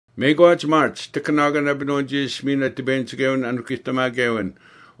Megwatch March, Tikinagan Abinojis, Mina Tibensigawan and Kistamagawan,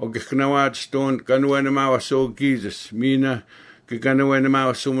 or Giknawat Stone, Ganuanama so Jesus, Mina,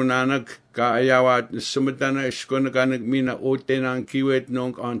 Gaganuanama Sumunanak, Gaayawat, Sumatana, Shkonaganak, Mina, Otenan, Kiwet,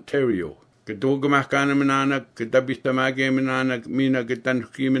 Nong, Ontario. Gadogamakanaminanak, Gadabistamagaminanak, Mina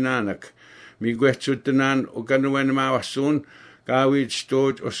Gatankiminanak, Miguetutanan, or Ganuanama soon, Gawit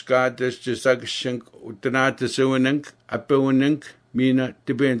Stort, or Skadas, Jazagshank, Utanata Suanink, Apoanink, Mina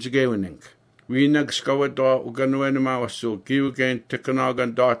Tibensigawanink. We nagskawador uganuenamawasu kiwagain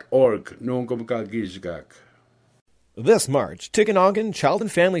tikinagan.org nungumgagizgag. This March, Tikinagan Child and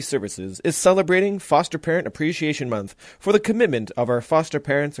Family Services is celebrating Foster Parent Appreciation Month for the commitment of our foster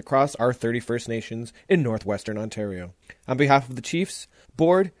parents across our 30 First Nations in northwestern Ontario. On behalf of the Chiefs,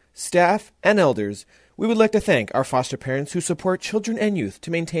 Board, staff, and elders, we would like to thank our foster parents who support children and youth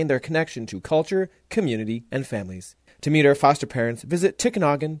to maintain their connection to culture, community, and families. To meet our foster parents, visit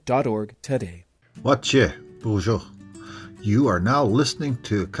tikinagan.org today. Whatche, bonjour. You are now listening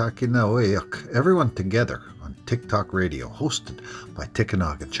to Kahkenuh Aweyuk, Everyone Together, on TikTok Radio, hosted by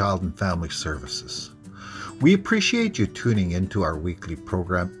Tikinagan Child and Family Services. We appreciate you tuning into our weekly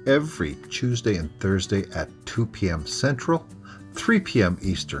program every Tuesday and Thursday at 2 p.m. Central, 3 p.m.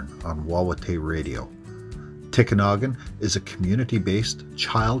 Eastern on Wawate Radio. Tikinagan is a community-based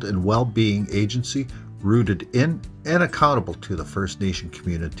child and well-being agency rooted in and accountable to the First Nation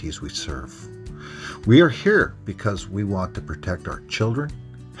communities we serve. We are here because we want to protect our children,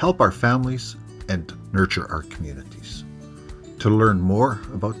 help our families, and nurture our communities. To learn more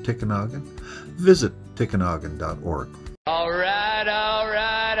about Tikinagan, visit tikinagan.org. All right, all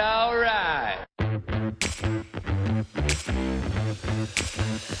right, all right.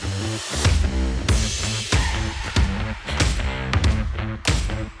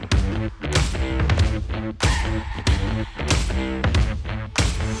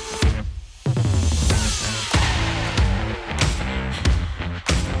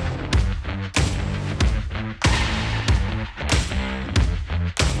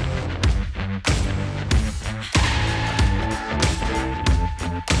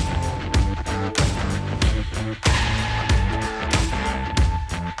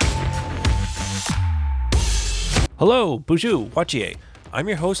 Hello, bonjour, wachie. I'm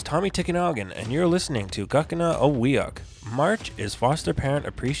your host, Tommy Tikinagan, and you're listening to Kahkenuh Aweyuk. March is Foster Parent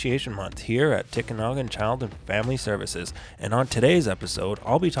Appreciation Month here at Tikinagan Child and Family Services, and on today's episode,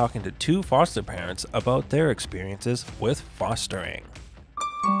 I'll be talking to two foster parents about their experiences with fostering.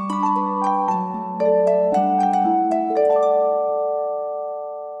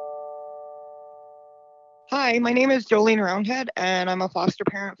 Hi, my name is Jolene Roundhead, and I'm a foster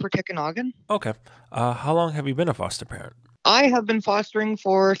parent for Tikinagan. Okay. How long have you been a foster parent? I have been fostering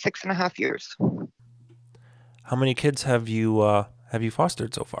for 6.5 years. How many kids have you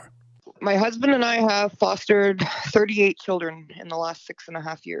fostered so far? My husband and I have fostered 38 children in the last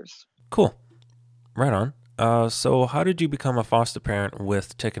 6.5 years. Cool. Right on. So how did you become a foster parent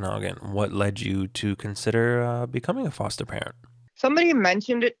with Tikinagan? What led you to consider becoming a foster parent? Somebody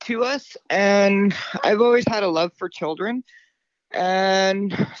mentioned it to us, and I've always had a love for children.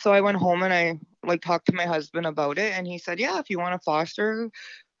 And so I went home and I talked to my husband about it, and he said, yeah, if you want to foster,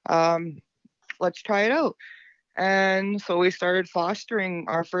 let's try it out. And so we started fostering.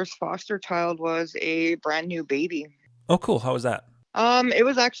 Our first foster child was a brand new baby. Oh, cool. How was that? It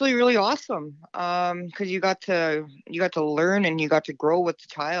was actually really awesome. Because you got to learn and you got to grow with the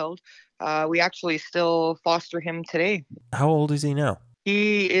child. We actually still foster him today. How old is he now?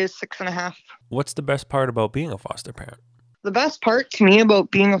 He is 6.5. What's the best part about being a foster parent? The best part to me about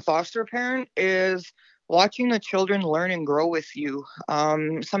being a foster parent is watching the children learn and grow with you.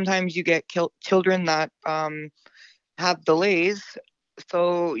 Sometimes you get children that have delays,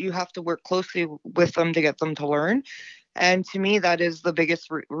 so you have to work closely with them to get them to learn. And to me, that is the biggest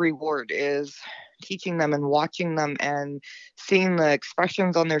reward, is teaching them and watching them and seeing the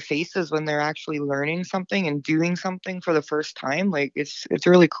expressions on their faces when they're actually learning something and doing something for the first time. It's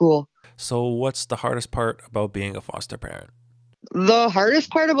really cool. So what's the hardest part about being a foster parent? The hardest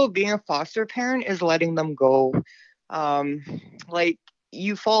part about being a foster parent is letting them go.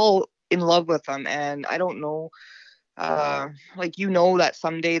 You fall in love with them, and I don't know, that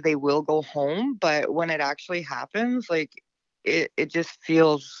someday they will go home, but when it actually happens, it just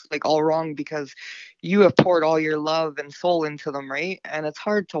feels all wrong, because you have poured all your love and soul into them, right? And it's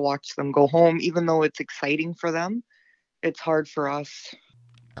hard to watch them go home, even though it's exciting for them. It's hard for us.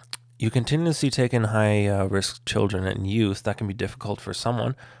 You continuously take in high-risk children and youth. That can be difficult for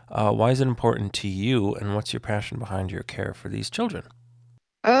someone. Why is it important to you, and what's your passion behind your care for these children?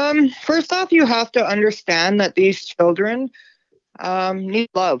 First off, you have to understand that these children, Need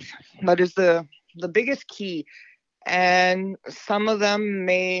love. That is the biggest key. And some of them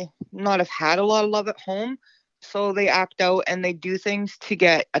may not have had a lot of love at home, so they act out and they do things to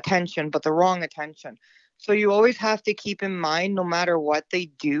get attention, but the wrong attention. So you always have to keep in mind, no matter what they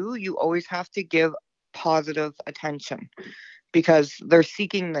do, you always have to give positive attention, because they're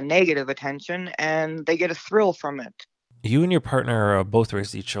seeking the negative attention and they get a thrill from it. You and your partner both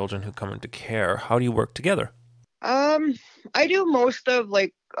raise these children who come into care. How do you work together? I do most of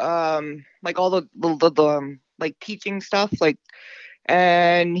like all the like teaching stuff, like,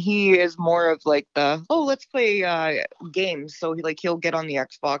 and he is more of like the, oh, let's play games. So he'll get on the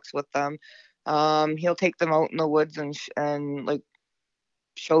Xbox with them. He'll take them out in the woods and like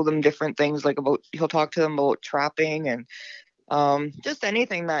show them different things, like he'll talk to them about trapping and just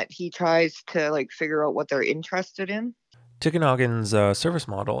anything that he tries to like figure out what they're interested in. Tikinagan's service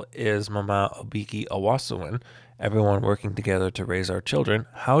model is Mama Obiki Awasuin, everyone working together to raise our children.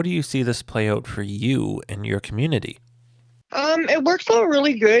 How do you see this play out for you and your community? It works out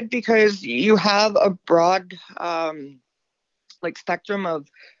really good because you have a broad like spectrum of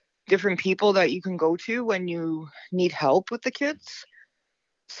different people that you can go to when you need help with the kids.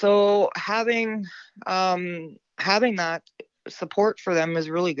 So having that support for them is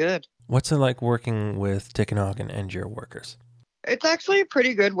really good. What's it like working with Tikinagan and your workers? It's actually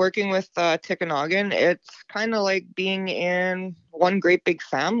pretty good working with Tikinagan. It's kind of like being in one great big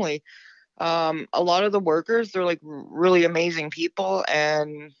family. A lot of the workers, they're like really amazing people,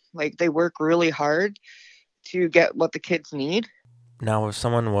 and like they work really hard to get what the kids need. Now, if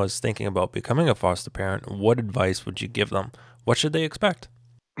someone was thinking about becoming a foster parent, what advice would you give them? What should they expect?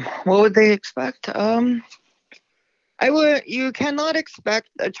 What would they expect? You cannot expect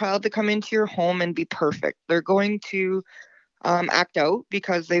a child to come into your home and be perfect. They're going to act out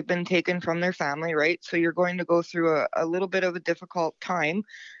because they've been taken from their family, right? So you're going to go through a little bit of a difficult time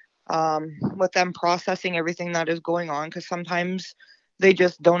with them processing everything that is going on, because sometimes they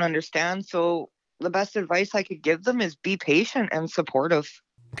just don't understand. So the best advice I could give them is be patient and supportive.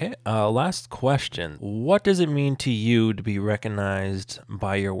 Okay, last question. What does it mean to you to be recognized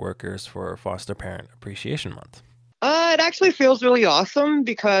by your workers for Foster Parent Appreciation Month? It actually feels really awesome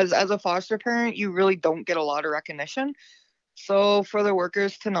because as a foster parent, you really don't get a lot of recognition. So for the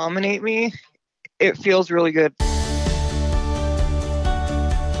workers to nominate me, it feels really good.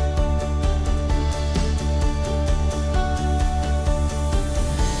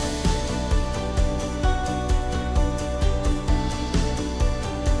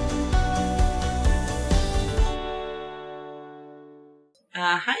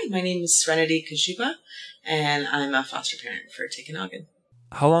 Hi, my name is Serenity Kashuba, and I'm a foster parent for Tikinagan.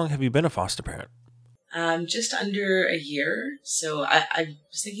 How long have you been a foster parent? Just under a year. So I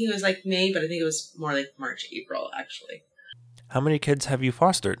was thinking it was like May, but I think it was more like March, April, actually. How many kids have you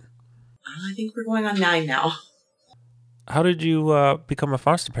fostered? I think we're going on 9 now. How did you become a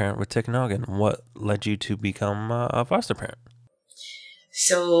foster parent with Tikinagan? What led you to become a foster parent?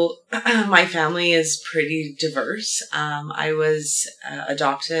 So my family is pretty diverse. I was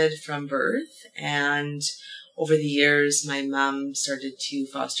adopted from birth, and over the years, my mom started to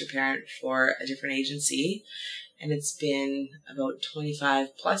foster parent for a different agency, and it's been about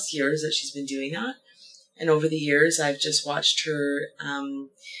 25 plus years that she's been doing that. And over the years, I've just watched her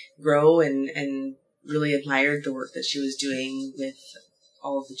grow and really admired the work that she was doing with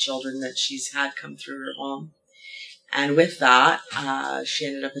all of the children that she's had come through her home. And with that, she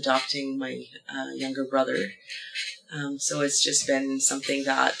ended up adopting my younger brother. So it's just been something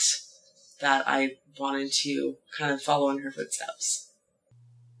that I wanted to kind of follow in her footsteps.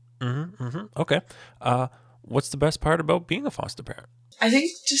 Okay. What's the best part about being a foster parent? I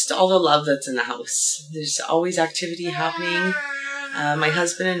think just all the love that's in the house. There's always activity happening. My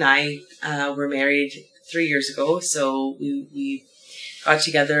husband and I were married 3 years ago, so we got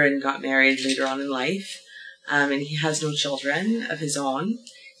together and got married later on in life. And he has no children of his own.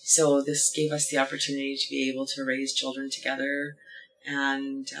 So this gave us the opportunity to be able to raise children together.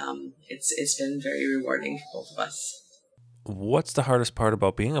 And it's been very rewarding for both of us. What's the hardest part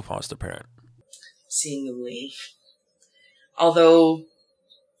about being a foster parent? Seeing them leave. Although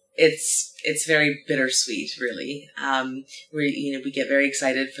it's very bittersweet, really. We get very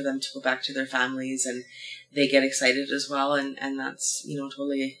excited for them to go back to their families, and they get excited as well. And that's,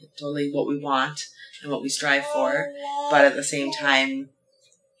 totally what we want and what we strive for. But at the same time,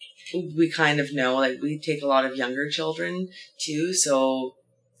 we kind of know, like, we take a lot of younger children too, so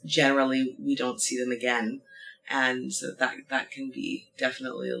generally we don't see them again. And so that can be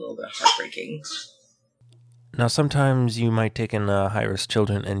definitely a little bit heartbreaking. Now, sometimes you might take in high-risk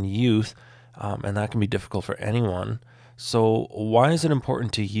children and youth, and that can be difficult for anyone. So why is it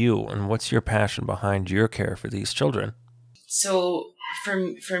important to you, and what's your passion behind your care for these children? So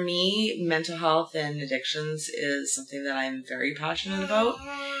for me, mental health and addictions is something that I'm very passionate about,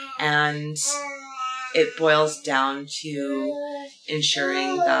 and it boils down to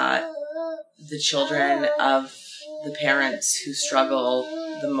ensuring that the children of the parents who struggle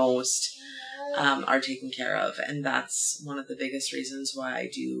the most are taken care of. And that's one of the biggest reasons why I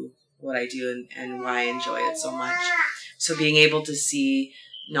do what I do and why I enjoy it so much. So being able to see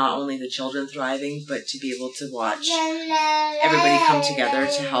not only the children thriving, but to be able to watch everybody come together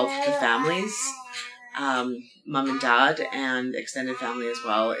to help the families, mom and dad and extended family as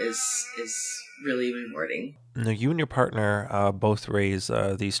well, is really rewarding. Now, you and your partner both raise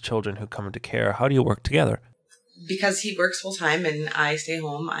these children who come into care. How do you work together? Because he works full time and I stay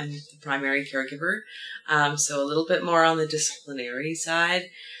home, I'm the primary caregiver. So a little bit more on the disciplinary side.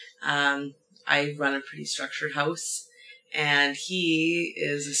 I run a pretty structured house, and he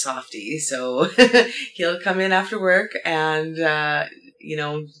is a softie. So he'll come in after work and,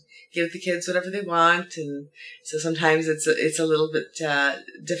 give the kids whatever they want. And so sometimes it's a little bit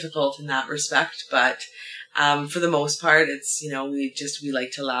difficult in that respect. But for the most part, it's, we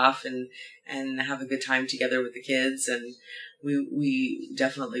like to laugh and have a good time together with the kids. And we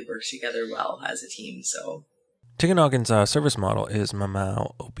definitely work together well as a team. So Tikinagan's service model is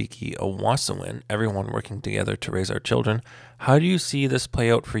Kahkenuh Aweyuk E21, everyone working together to raise our children. How do you see this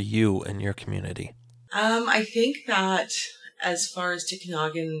play out for you and your community? I think that as far as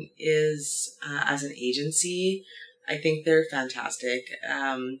Tikinagan is as an agency, I think they're fantastic.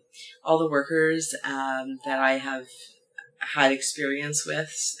 All the workers that I have had experience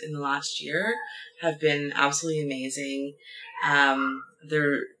with in the last year have been absolutely amazing.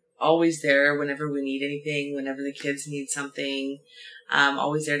 They're always there whenever we need anything, whenever the kids need something,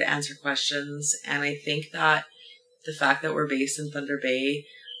 always there to answer questions. And I think that the fact that we're based in Thunder Bay,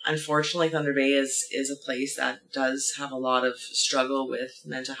 unfortunately, Thunder Bay is a place that does have a lot of struggle with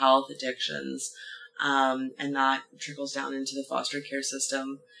mental health, addictions, and that trickles down into the foster care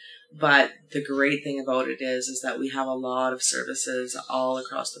system. But the great thing about it is that we have a lot of services all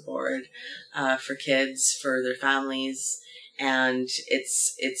across the board for kids, for their families. And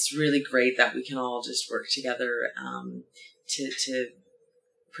it's really great that we can all just work together to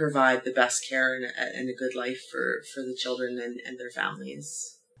provide the best care and a good life for the children and their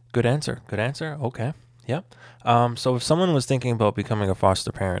families. Good answer. Okay. Yeah. So if someone was thinking about becoming a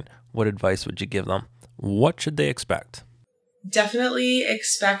foster parent, what advice would you give them? What should they expect? Definitely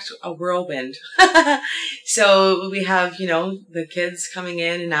expect a whirlwind. So we have, the kids coming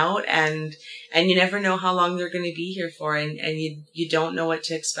in and out, and you never know how long they're going to be here for, and you don't know what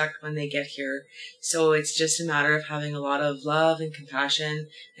to expect when they get here. So it's just a matter of having a lot of love and compassion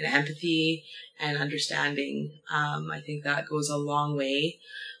and empathy and understanding. I think that goes a long way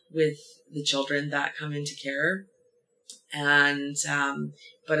with the children that come into care. And,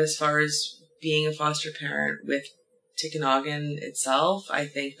 but as far as being a foster parent with Tikinagan itself, I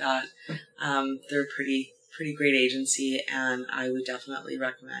think that they're a pretty great agency, and I would definitely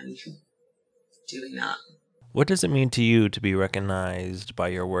recommend doing that. What does it mean to you to be recognized by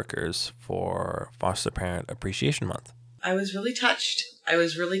your workers for Foster Parent Appreciation Month? I was really touched.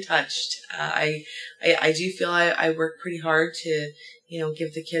 I do feel I work pretty hard to,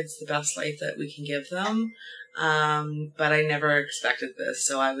 give the kids the best life that we can give them. But I never expected this.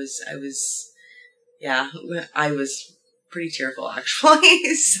 So I was pretty tearful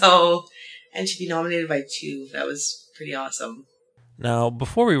actually. So, and to be nominated by 2, that was pretty awesome. Now,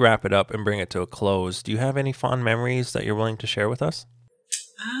 before we wrap it up and bring it to a close, do you have any fond memories that you're willing to share with us?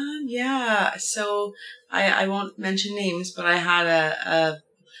 Yeah. So I won't mention names, but I had a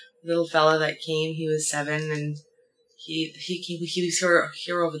little fella that came. He was 7, and he was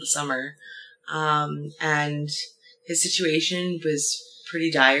here over the summer. And his situation was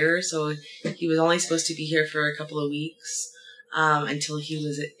pretty dire. So he was only supposed to be here for a couple of weeks, until he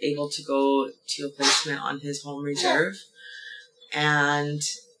was able to go to a placement on his home reserve. And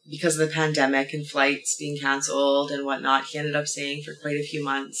because of the pandemic and flights being canceled and whatnot, he ended up staying for quite a few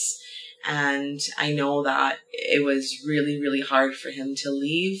months. And I know that it was really, really hard for him to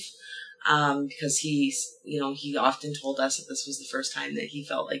leave, because he often told us that this was the first time that he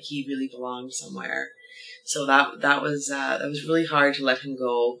felt like he really belonged somewhere. So that was really hard to let him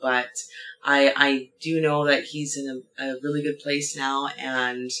go. But I do know that he's in a really good place now,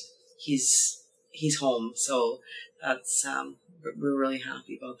 and he's home. So that's, we're really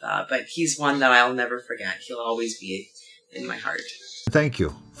happy about that. But he's one that I'll never forget. He'll always be in my heart. Thank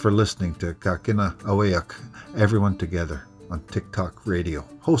you for listening to Kahkenuh Aweyuk, Everyone Together on TikTok Radio,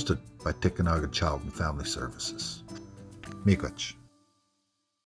 hosted by Tikinagan Child Family Services. Miigwech.